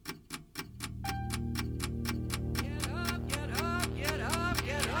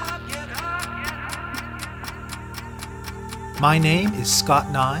My name is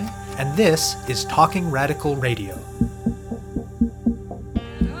Scott Nye, and this is Talking Radical Radio.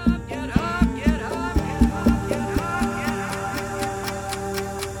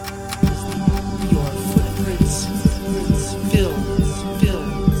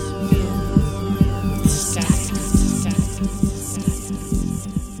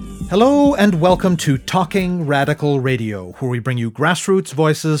 Hello and welcome to Talking Radical Radio, where we bring you grassroots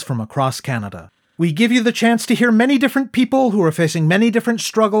voices from across Canada. We give you the chance to hear many different people who are facing many different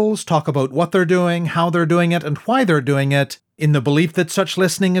struggles, talk about what they're doing, how they're doing it, and why they're doing it, in the belief that such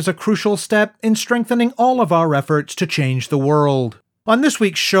listening is a crucial step in strengthening all of our efforts to change the world. On this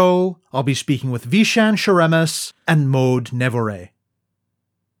week's show, I'll be speaking with Vishaan Sharemes and Maude Nevoret.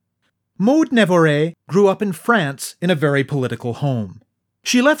 Maude Nevoret grew up in France in a very political home.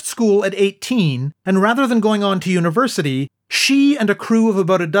 She left school at 18, and rather than going on to university, she and a crew of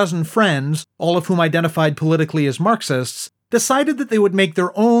about a dozen friends, all of whom identified politically as Marxists, decided that they would make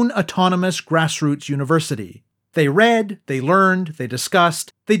their own autonomous grassroots university. They read, they learned, they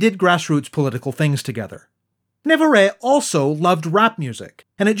discussed, they did grassroots political things together. Nevoret also loved rap music,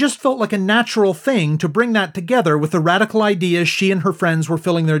 and it just felt like a natural thing to bring that together with the radical ideas she and her friends were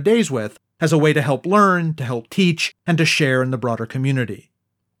filling their days with, as a way to help learn, to help teach, and to share in the broader community.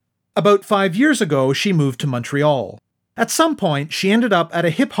 About 5 years ago, she moved to Montreal. At some point, she ended up at a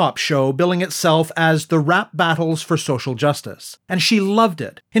hip-hop show billing itself as the Rap Battles for Social Justice, and she loved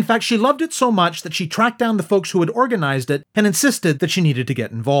it. In fact, she loved it so much that she tracked down the folks who had organized it and insisted that she needed to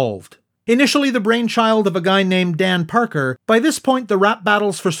get involved. Initially the brainchild of a guy named Dan Parker, by this point the Rap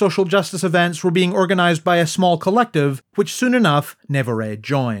Battles for Social Justice events were being organized by a small collective, which soon enough Nevoret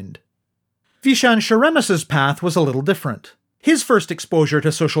joined. Vishaan Sharemes' path was a little different. His first exposure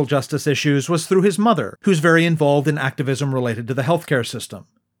to social justice issues was through his mother, who's very involved in activism related to the healthcare system.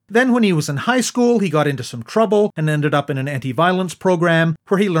 Then when he was in high school, he got into some trouble and ended up in an anti-violence program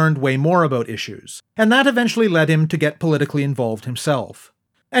where he learned way more about issues. And that eventually led him to get politically involved himself.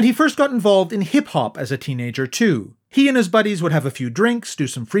 And he first got involved in hip-hop as a teenager too. He and his buddies would have a few drinks, do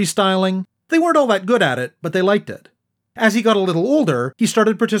some freestyling. They weren't all that good at it, but they liked it. As he got a little older, he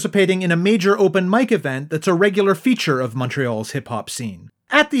started participating in a major open mic event that's a regular feature of Montreal's hip-hop scene.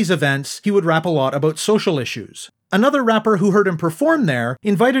 At these events, he would rap a lot about social issues. Another rapper who heard him perform there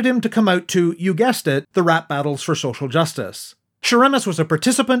invited him to come out to, you guessed it, the Rap Battles for Social Justice. Sharemes was a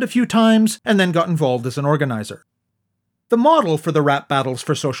participant a few times, and then got involved as an organizer. The model for the Rap Battles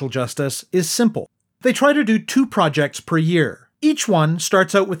for Social Justice is simple. They try to do 2 projects per year. Each one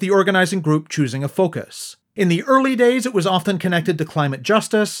starts out with the organizing group choosing a focus. In the early days, it was often connected to climate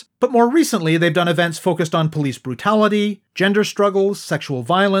justice, but more recently they've done events focused on police brutality, gender struggles, sexual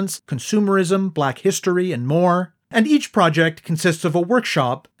violence, consumerism, black history, and more. And each project consists of a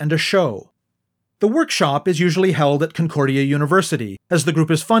workshop and a show. The workshop is usually held at Concordia University, as the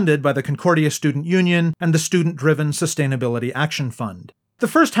group is funded by the Concordia Student Union and the Student-Driven Sustainability Action Fund. The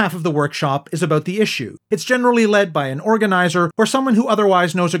first half of the workshop is about the issue. It's generally led by an organizer or someone who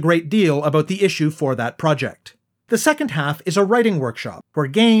otherwise knows a great deal about the issue for that project. The second half is a writing workshop, where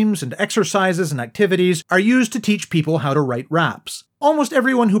games and exercises and activities are used to teach people how to write raps. Almost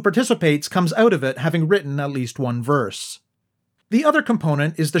everyone who participates comes out of it having written at least one verse. The other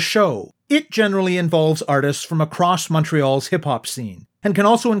component is the show. It generally involves artists from across Montreal's hip-hop scene, and can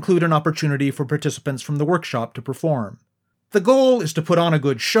also include an opportunity for participants from the workshop to perform. The goal is to put on a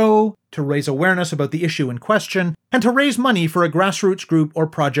good show, to raise awareness about the issue in question, and to raise money for a grassroots group or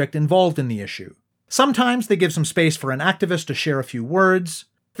project involved in the issue. Sometimes they give some space for an activist to share a few words.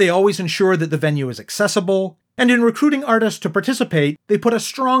 They always ensure that the venue is accessible. And in recruiting artists to participate, they put a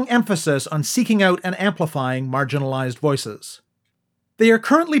strong emphasis on seeking out and amplifying marginalized voices. They are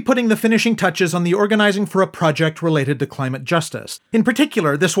currently putting the finishing touches on the organizing for a project related to climate justice. In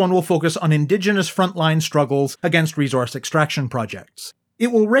particular, this one will focus on Indigenous frontline struggles against resource extraction projects.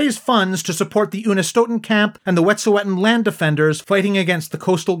 It will raise funds to support the Unistoten Camp and the Wet'suwet'en land defenders fighting against the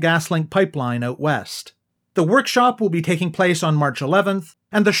Coastal GasLink pipeline out west. The workshop will be taking place on March 11th,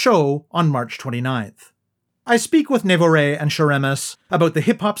 and the show on March 29th. I speak with Nevoret and Sharemes about the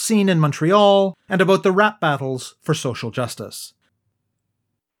hip-hop scene in Montreal and about the Rap Battles for Social Justice.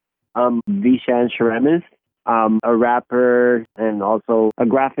 I'm Vishaan Sharemes. I'm a rapper and also a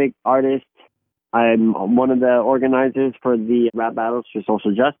graphic artist. I'm one of the organizers for the Rap Battles for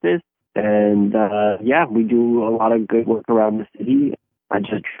Social Justice. And we do a lot of good work around the city. I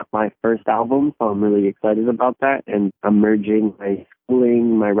just dropped my first album, so I'm really excited about that. And I'm merging my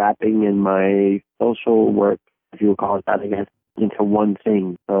schooling, my rapping, and my social work, if you would call it that, I guess, into one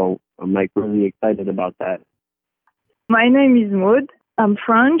thing. So I'm really excited about that. My name is Maude. I'm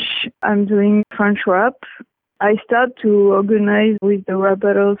French. I'm doing French rap. I started to organize with the Rap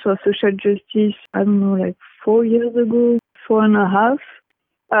Battles for Social Justice, I don't know, like 4 years ago, 4.5.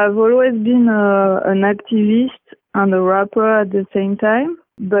 I've always been an activist and a rapper at the same time,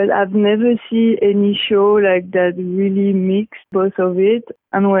 but I've never seen any show like that really mixed both of it.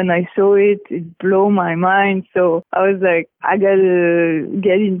 And when I saw it, it blew my mind. So I was like, I gotta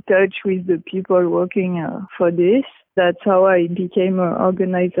get in touch with the people working for this. That's how I became an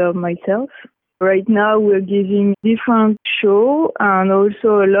organizer myself. Right now, we're giving different shows and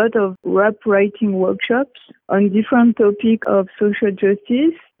also a lot of rap writing workshops on different topics of social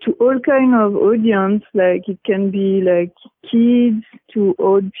justice to all kind of audience. Like it can be like kids to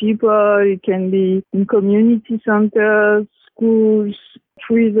old people. It can be in community centers, schools,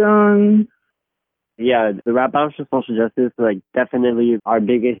 prison. Yeah, the Rap Battles for Social Justice, like, definitely our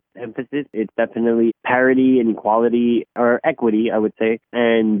biggest emphasis. It's definitely parity and equality, or equity, I would say,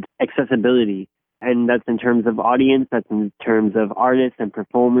 and accessibility. And that's in terms of audience, that's in terms of artists and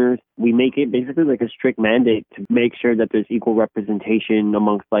performers. We make it basically like a strict mandate to make sure that there's equal representation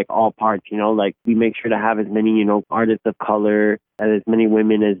amongst like all parts, like we make sure to have as many, artists of color, and as many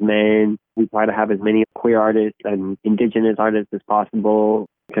women as men. We try to have as many queer artists and indigenous artists as possible,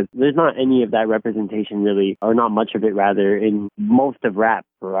 because there's not any of that representation really, or not much of it rather, in most of rap,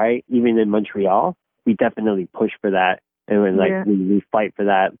 right? Even in Montreal, we definitely push for that, and we fight for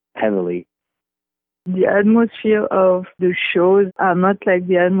that heavily. The atmosphere of the shows are not like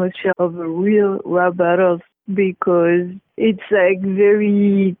the atmosphere of a real rap battles because it's like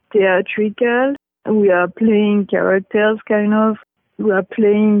very theatrical. We are playing characters kind of. We are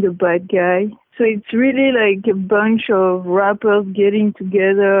playing the bad guy. So it's really like a bunch of rappers getting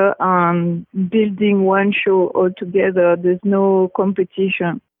together and building one show all together. There's no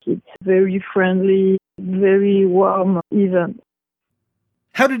competition. It's very friendly, very warm event.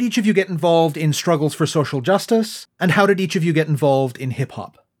 How did each of you get involved in struggles for social justice? And how did each of you get involved in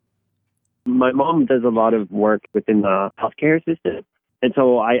hip-hop? My mom does a lot of work within the healthcare system. And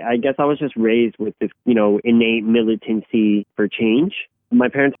so I guess I was just raised with this, innate militancy for change. My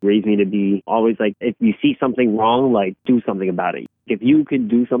parents raised me to be always like, if you see something wrong, like, do something about it. If you could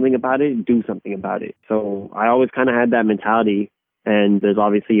do something about it, do something about it. So I always kind of had that mentality. And there's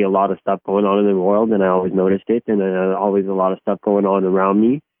obviously a lot of stuff going on in the world, and I always noticed it, and always a lot of stuff going on around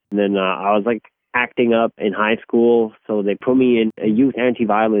me. And then I was like acting up in high school, so they put me in a youth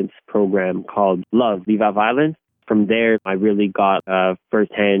anti-violence program called Love, Viva Violence. From there, I really got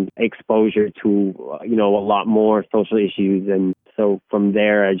firsthand exposure to, a lot more social issues. And so from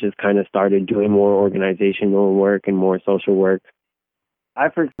there, I just kind of started doing more organizational work and more social work. I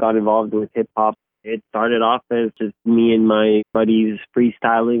first got involved with hip-hop. It started off as just me and my buddies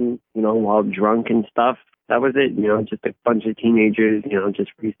freestyling, while drunk and stuff. That was it, just a bunch of teenagers,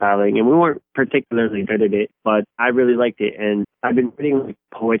 just freestyling. And we weren't particularly good at it, but I really liked it. And I've been writing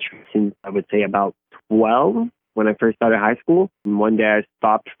poetry since, I would say, about 12 when I first started high school. And one day I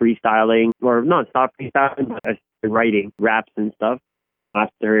stopped freestyling, or not stopped freestyling, but I started writing raps and stuff.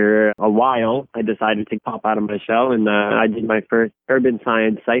 After a while, I decided to pop out of my shell, and I did my first Urban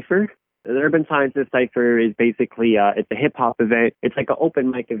Science Cypher. The Urban Sciences Cypher is basically, it's a hip-hop event. It's like an open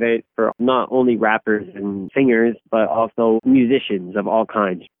mic event for not only rappers and singers, but also musicians of all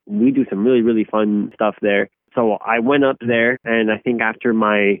kinds. We do some really, really fun stuff there. So I went up there, and I think after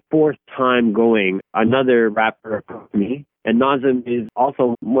my fourth time going, another rapper approached me. And Nazem is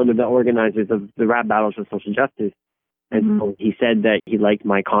also one of the organizers of the Rap Battles for Social Justice. And so he said that he liked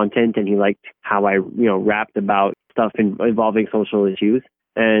my content, and he liked how I, rapped about stuff involving social issues.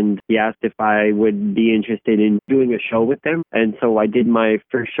 And he asked if I would be interested in doing a show with them. And so I did my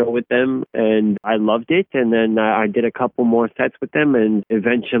first show with them, and I loved it. And then I did a couple more sets with them. And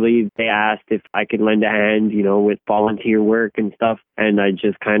eventually they asked if I could lend a hand, with volunteer work and stuff. And I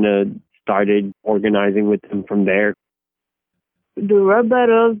just kind of started organizing with them from there. The Rap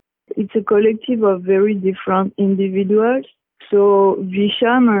Battles, it's a collective of very different individuals. So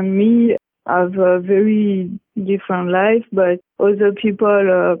Visham and me have a very different life, but other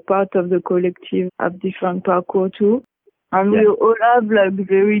people part of the collective have different parkour too. And we all have like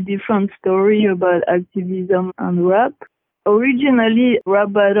very different story about activism and rap. Originally,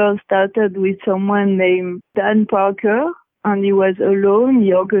 Rap Battle started with someone named Dan Parker, and he was alone.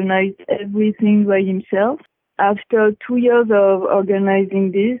 He organized everything by himself. After 2 years of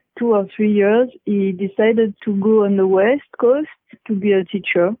organizing this, 2 or 3 years, he decided to go on the West Coast to be a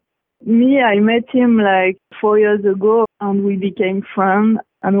teacher. Me, I met him like 4 years ago, and we became friends.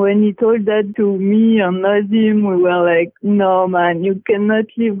 And when he told that to me and Nazim, we were like, no, man, you cannot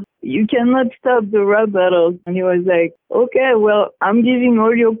stop the rap battles. And he was like, okay, well, I'm giving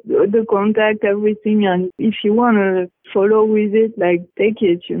all the contact, everything. And if you want to follow with it, like, take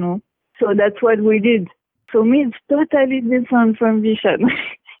it, So that's what we did. So me, it's totally different from Vishan.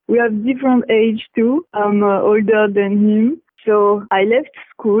 We have different age too. I'm older than him. So I left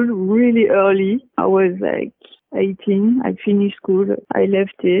school really early. I was like 18. I finished school. I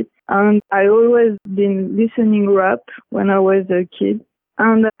left it. And I always been listening rap when I was a kid.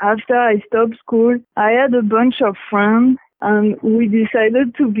 And after I stopped school, I had a bunch of friends and we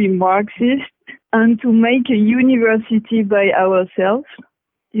decided to be Marxist and to make a university by ourselves.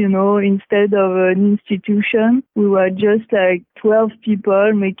 Instead of an institution, we were just like 12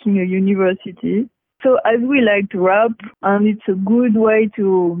 people making a university. So as we liked rap, and it's a good way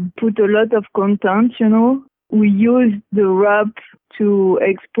to put a lot of content, we use the rap to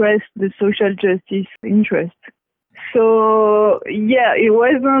express the social justice interest. So, yeah, it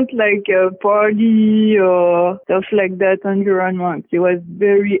wasn't like a party or stuff like that environment. It was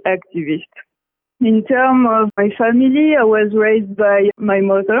very activist. In terms of my family, I was raised by my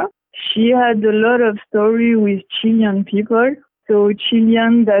mother. She had a lot of story with Chilean people. So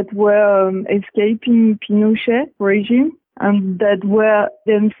Chilean that were escaping Pinochet regime and that were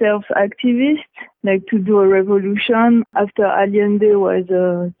themselves activists, like to do a revolution after Allende was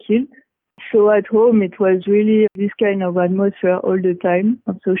killed. So at home, it was really this kind of atmosphere all the time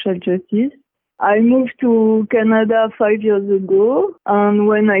of social justice. I moved to Canada 5 years ago, and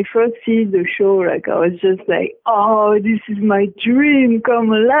when I first see the show, I was just like, oh, this is my dream,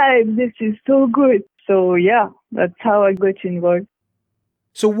 come alive, this is so good. So yeah, that's how I got involved.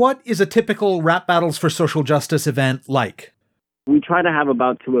 So what is a typical Rap Battles for Social Justice event like? We try to have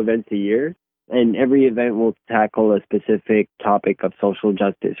about 2 events a year, and every event will tackle a specific topic of social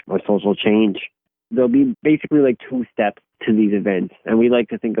justice or social change. There'll be basically like 2 steps to these events, and we like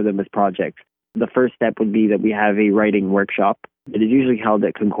to think of them as projects. The first step would be that we have a writing workshop. It is usually held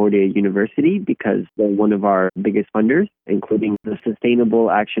at Concordia University because they're one of our biggest funders, including the Sustainable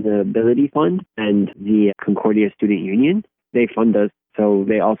Actionability Fund and the Concordia Student Union. They fund us, so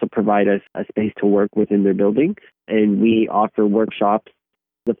they also provide us a space to work within their building, and we offer workshops.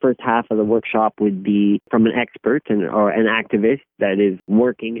 The first half of the workshop would be from an expert or an activist that is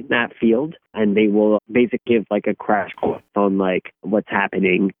working in that field, and they will basically give like a crash course on like what's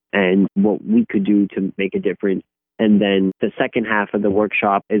happening and what we could do to make a difference. And then the second half of the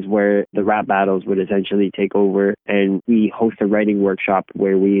workshop is where the rap battles would essentially take over, and we host a writing workshop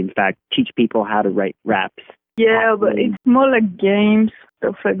where we in fact teach people how to write raps. Yeah, but it's more like games,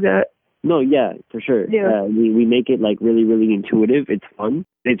 stuff like that. No, yeah, for sure. Yeah. We make it like really, really intuitive. It's fun.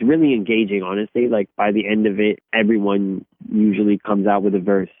 It's really engaging, honestly. Like by the end of it, everyone usually comes out with a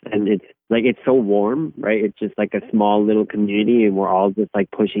verse, and it's so warm, right? It's just like a small little community, and we're all just like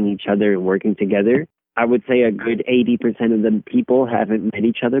pushing each other and working together. I would say a good 80% of the people haven't met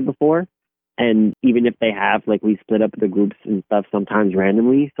each other before. And even if they have, like we split up the groups and stuff sometimes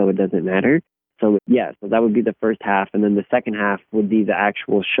randomly, so it doesn't matter. So yeah, so that would be the first half. And then the second half would be the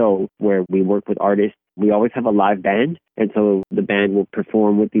actual show where we work with artists. We always have a live band. And so the band will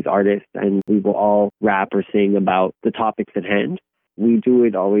perform with these artists and we will all rap or sing about the topics at hand. We do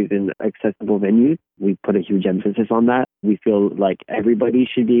it always in accessible venues. We put a huge emphasis on that. We feel like everybody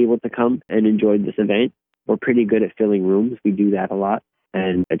should be able to come and enjoy this event. We're pretty good at filling rooms. We do that a lot.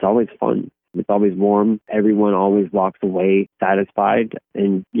 And it's always fun. It's always warm. Everyone always walks away satisfied.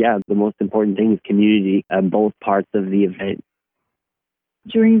 And yeah, the most important thing is community at both parts of the event.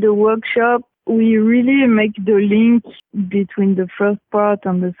 During the workshop, we really make the link between the first part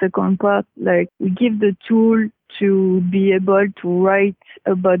and the second part. Like we give the tool to be able to write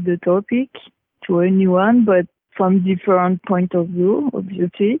about the topic to anyone, but from different point of view,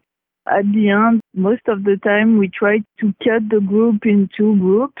 obviously. At the end, most of the time, we try to cut the group in 2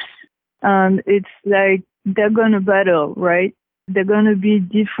 groups. And it's like they're going to battle, right? They're going to be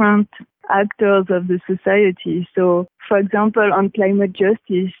different actors of the society. So, for example, on climate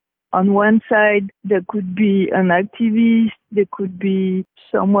justice, on one side, there could be an activist, there could be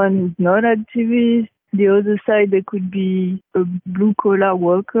someone who's not activist. The other side, there could be a blue-collar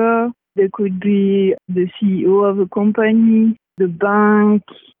worker. There could be the CEO of a company, the bank,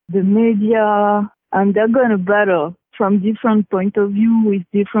 the media, and they're going to battle from different point of view with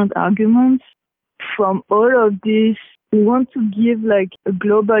different arguments. From all of this, we want to give like a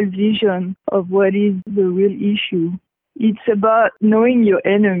global vision of what is the real issue. It's about knowing your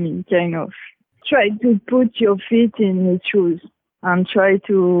enemy, kind of. Try to put your feet in his shoes and try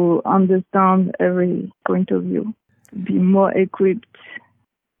to understand every point of view. Be more equipped.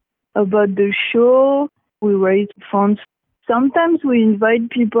 About the show, we raise funds. Sometimes we invite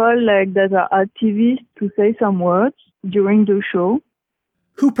people like that are activists to say some words during the show.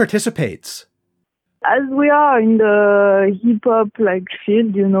 Who participates? As we are in the hip-hop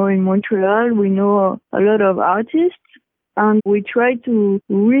field, in Montreal, we know a lot of artists, and we try to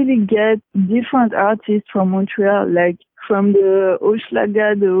really get different artists from Montreal, like from the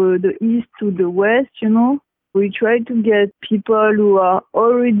Hochelaga, the east to the west, We try to get people who are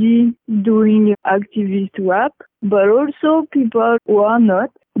already doing activist rap, but also people who are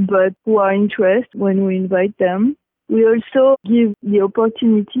not, but who are interested when we invite them. We also give the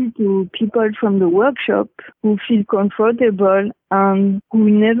opportunity to people from the workshop who feel comfortable and who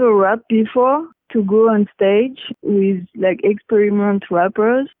never rapped before to go on stage with experiment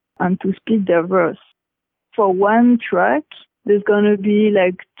rappers and to spit their verse. For one track, there's going to be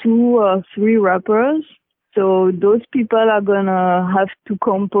 2 or 3 rappers. So those people are going to have to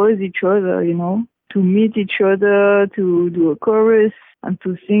compose each other, to meet each other, to do a chorus and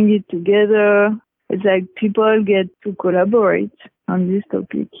to sing it together. It's like people get to collaborate on this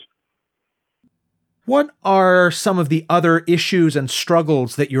topic. What are some of the other issues and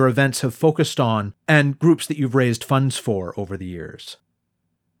struggles that your events have focused on and groups that you've raised funds for over the years?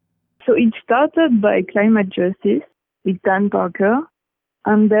 So it started by climate justice with Dan Parker.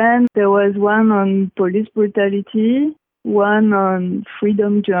 And then there was one on police brutality, one on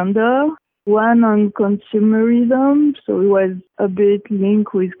freedom gender, one on consumerism. So it was a bit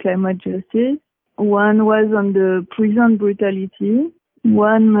linked with climate justice. One was on the prison brutality,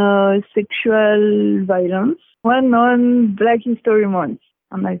 one sexual violence, one on Black History Month.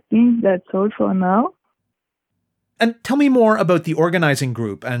 And I think that's all for now. And tell me more about the organizing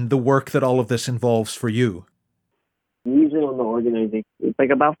group and the work that all of this involves for you. Usually on the organizing, it's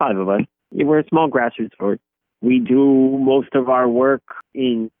about 5 of us. We're a small grassroots org. We do most of our work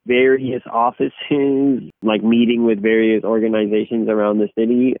in various offices, meeting with various organizations around the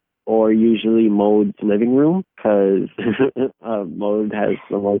city, or usually Mode's living room, because Mode has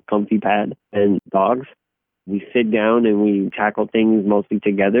the most comfy pad and dogs. We sit down and we tackle things mostly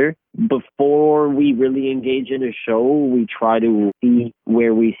together. Before we really engage in a show, we try to see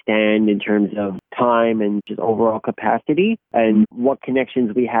where we stand in terms of time and just overall capacity and what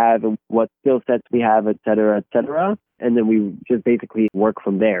connections we have and what skill sets we have, et cetera, And then we just basically work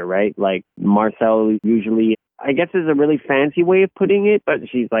from there, right? Marcel usually, I guess is a really fancy way of putting it, but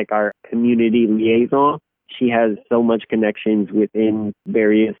she's our community liaison. She has so much connections within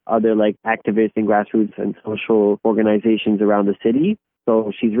various other activists and grassroots and social organizations around the city.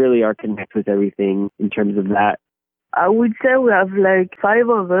 So she's really our connect with everything in terms of that. I would say we have 5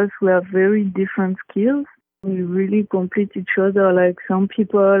 of us who have very different skills. We really complete each other. Some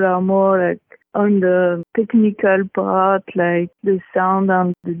people are more on the technical part, the sound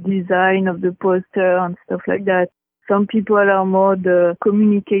and the design of the poster and stuff like that. Some people are more the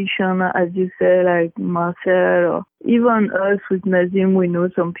communication, as you say, like Marcel, or even us with Nazim, we know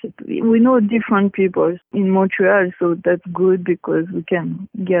some people. We know different people in Montreal, so that's good because we can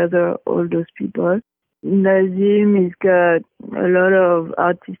gather all those people. Nazim has got a lot of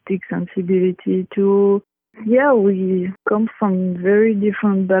artistic sensibility too. Yeah, we come from very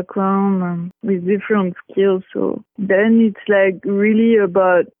different backgrounds and with different skills. So then it's really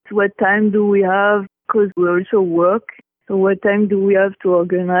about what time do we have, because we also work. So what time do we have to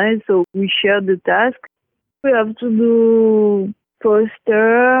organize? So we share the task. We have to do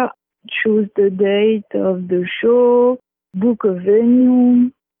poster, choose the date of the show, book a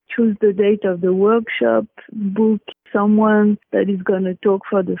venue, choose the date of the workshop, book someone that is going to talk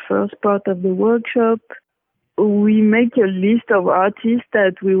for the first part of the workshop. We make a list of artists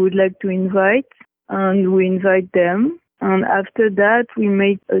that we would like to invite, and we invite them. And after that, we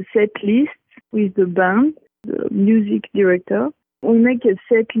make a set list with the band, the music director. We make a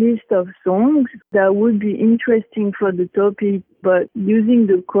set list of songs that would be interesting for the topic, but using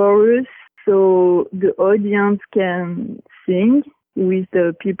the chorus so the audience can sing with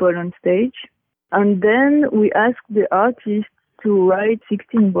the people on stage. And then we ask the artist to write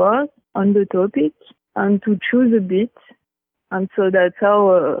 16 bars on the topic and to choose a beat. And so that's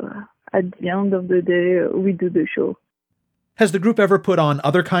how, at the end of the day, we do the show. Has the group ever put on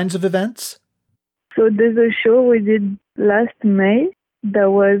other kinds of events? So there's a show we did last May.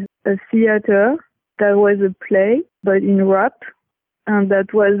 That was a theater. That was a play, but in rap. And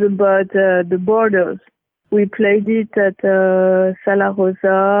that was about the borders. We played it at Sala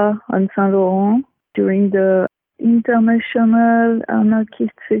Rosa on Saint Laurent during the International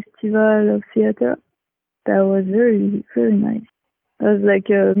Anarchist Festival of Theater. That was very, very nice. It was like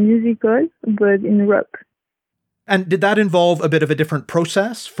a musical, but in rap. And did that involve a bit of a different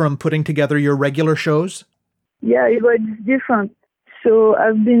process from putting together your regular shows? Yeah, it was different. So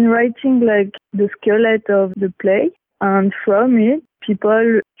I've been writing like the skeleton of the play, and from it,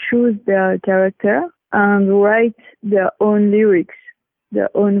 people choose their character and write their own lyrics, their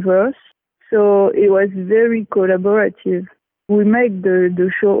own verse. So it was very collaborative. We made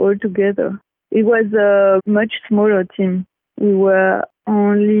the show all together. It was a much smaller team. We were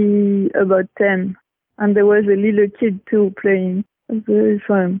only about 10, and there was a little kid too playing. It was very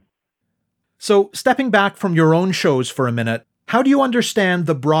fun. So, stepping back from your own shows for a minute, how do you understand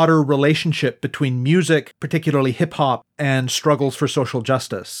the broader relationship between music, particularly hip-hop, and struggles for social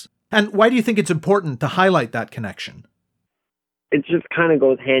justice? And why do you think it's important to highlight that connection? It just kind of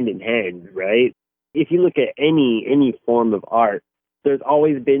goes hand in hand, right? If you look at any form of art, there's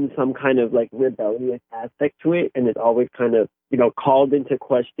always been some kind of like rebellious aspect to it, and it's always kind of, called into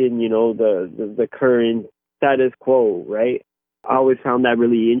question, the current status quo, right? I always found that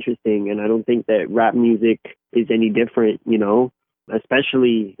really interesting, and I don't think that rap music is any different,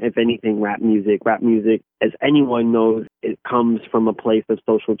 especially if anything, rap music, as anyone knows, it comes from a place of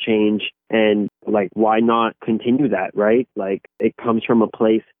social change, and like, why not continue that, right? Like, it comes from a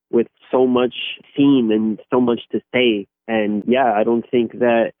place with so much seen and so much to say. And yeah, I don't think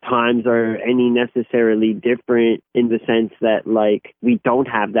that times are any necessarily different in the sense that like we don't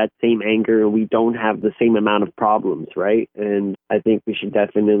have that same anger and we don't have the same amount of problems, right? And I think we should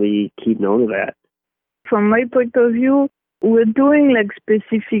definitely keep note of that. From my point of view, we're doing like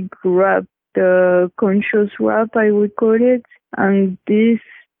specific rap, the conscious rap, I would call it. And this,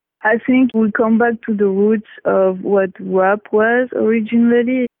 I think we come back to the roots of what rap was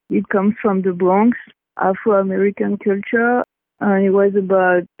originally. It comes from the Bronx, Afro-American culture, and it was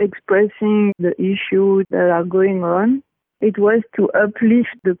about expressing the issues that are going on. It was to uplift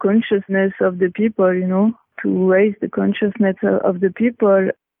the consciousness of the people, to raise the consciousness of the people.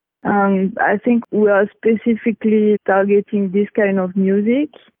 I think we are specifically targeting this kind of music,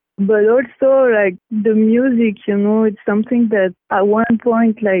 but also like the music, it's something that at one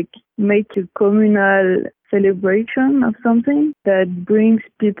point like make a communal celebration of something that brings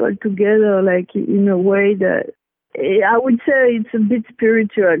people together, like in a way that I would say it's a bit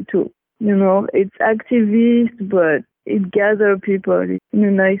spiritual too. It's activist, but it gathers people in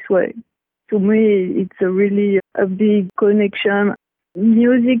a nice way. To me, it's really a big connection.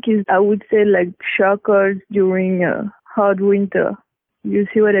 Music is, I would say, like shackles during a hard winter. You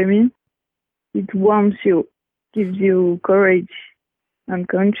see what I mean? It warms you, gives you courage and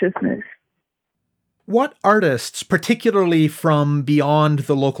consciousness. What artists, particularly from beyond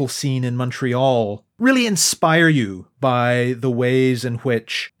the local scene in Montreal, really inspire you by the ways in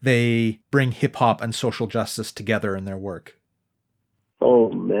which they bring hip-hop and social justice together in their work?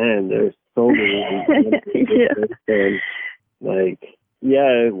 Oh, man, there's so many.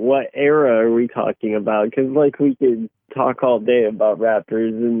 What era are we talking about? Because, we could talk all day about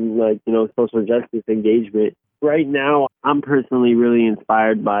rappers and, social justice engagement. Right now, I'm personally really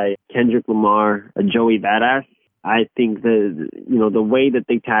inspired by Kendrick Lamar, Joey Badass. I think the way that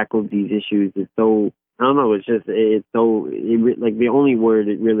they tackle these issues is so, I don't know, the only word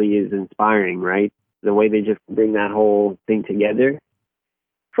it really is inspiring, right? The way they just bring that whole thing together.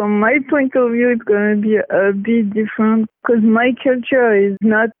 From my point of view, it's going to be a bit different because my culture is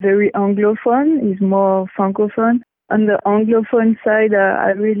not very Anglophone, it's more Francophone. On the Anglophone side,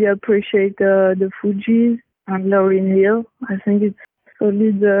 I really appreciate the Fugees and Lauryn Hill. I think it's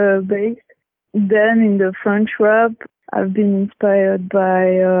solid base. Then in the French rap, I've been inspired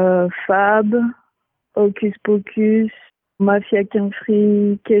by Fab, Hocus Pocus, Mafia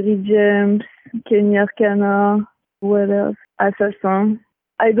Free, Kerry James, Kenny Arcana, what else? Assassin.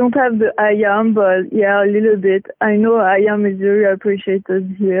 I don't have the I Am, but yeah, a little bit. I know I Am is very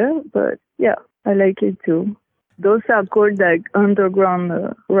appreciated here, but yeah, I like it too. Those are called like underground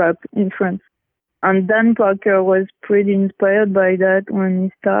rap in France. And Dan Parker was pretty inspired by that when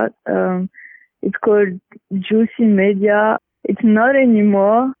he started. It's called Juicy Media. It's not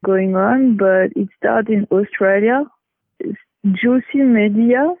anymore going on, but it started in Australia. It's Juicy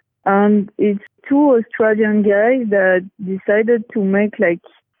Media, and it's two Australian guys that decided to make like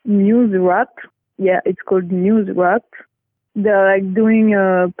news rap. Yeah, it's called news rap. They're like doing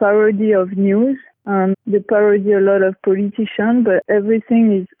a parody of news, and they parody a lot of politicians, but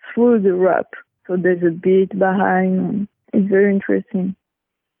everything is through the rap. So there's a beat behind, and it's very interesting.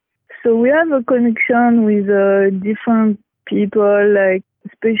 So we have a connection with different people, like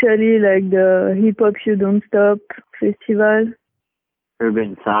especially like the Hip Hop You Don't Stop festival.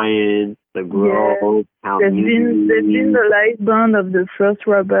 Urban Science. The Grove, Count They've been the live band of the first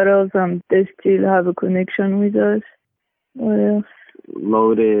rap battles, and they still have a connection with us. What else?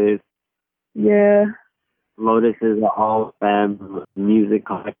 Lotus. Yeah. Lotus is an all-fam music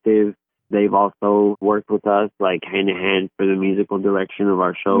collective. They've also worked with us, like, hand-in-hand for the musical direction of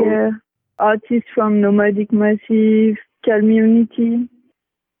our show. Yeah. Artists from Nomadic Massive, Calmunity.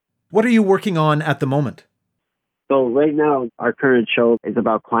 What are you working on at the moment? So right now, our current show is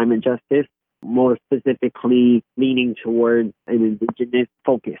about climate justice, more specifically leaning towards an indigenous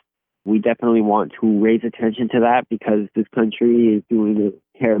focus. We definitely want to raise attention to that because this country is doing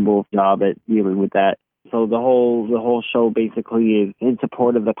a terrible job at dealing with that. So the whole show basically is in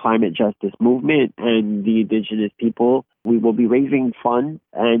support of the climate justice movement and the indigenous people. We will be raising funds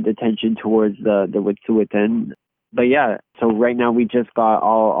and attention towards the Wet'suwet'en. But yeah, so right now we just got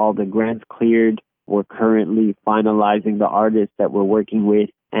all the grants cleared. We're currently finalizing the artists that we're working with,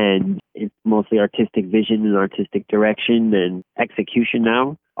 and it's mostly artistic vision and artistic direction and execution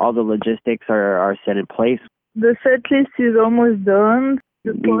now. All the logistics are set in place. The set list is almost done.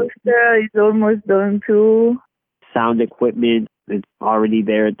 The poster is almost done too. Sound equipment is already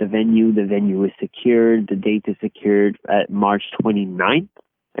there at the venue. The venue is secured. The date is secured at March 29th.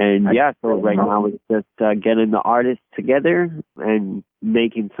 And yeah, so right now it's just getting the artists together and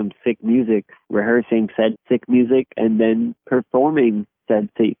making some sick music, rehearsing said sick music, and then performing said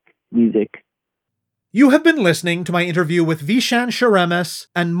sick music. You have been listening to my interview with Vishen Sheremes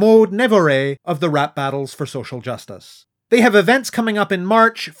and Maud Nevore of the Rap Battles for Social Justice. They have events coming up in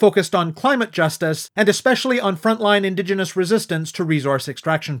March focused on climate justice and especially on frontline Indigenous resistance to resource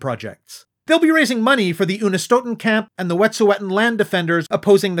extraction projects. They'll be raising money for the Unistoten camp and the Wet'suwet'en land defenders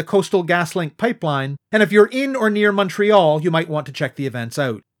opposing the Coastal GasLink pipeline, and if you're in or near Montreal, you might want to check the events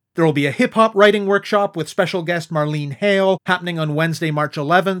out. There will be a hip-hop writing workshop with special guest Marlene Hale happening on Wednesday, March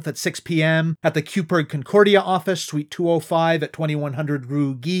 11th at 6 p.m. at the Cupid Concordia office, Suite 205 at 2100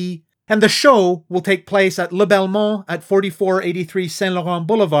 Rue Guy. And the show will take place at Le Belmont at 4483 Saint Laurent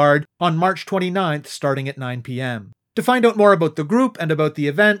Boulevard on March 29th, starting at 9 p.m. To find out more about the group and about the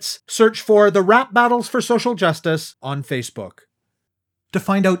events, search for the Rap Battles for Social Justice on Facebook. To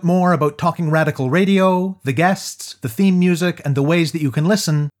find out more about Talking Radical Radio, the guests, the theme music, and the ways that you can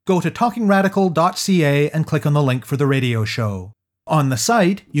listen, go to talkingradical.ca and click on the link for the radio show. On the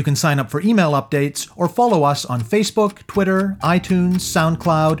site, you can sign up for email updates or follow us on Facebook, Twitter, iTunes,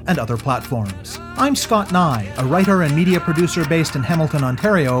 SoundCloud, and other platforms. I'm Scott Nye, a writer and media producer based in Hamilton,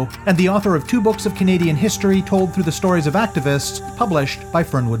 Ontario, and the author of 2 books of Canadian history told through the stories of activists, published by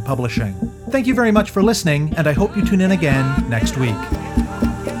Fernwood Publishing. Thank you very much for listening, and I hope you tune in again next week.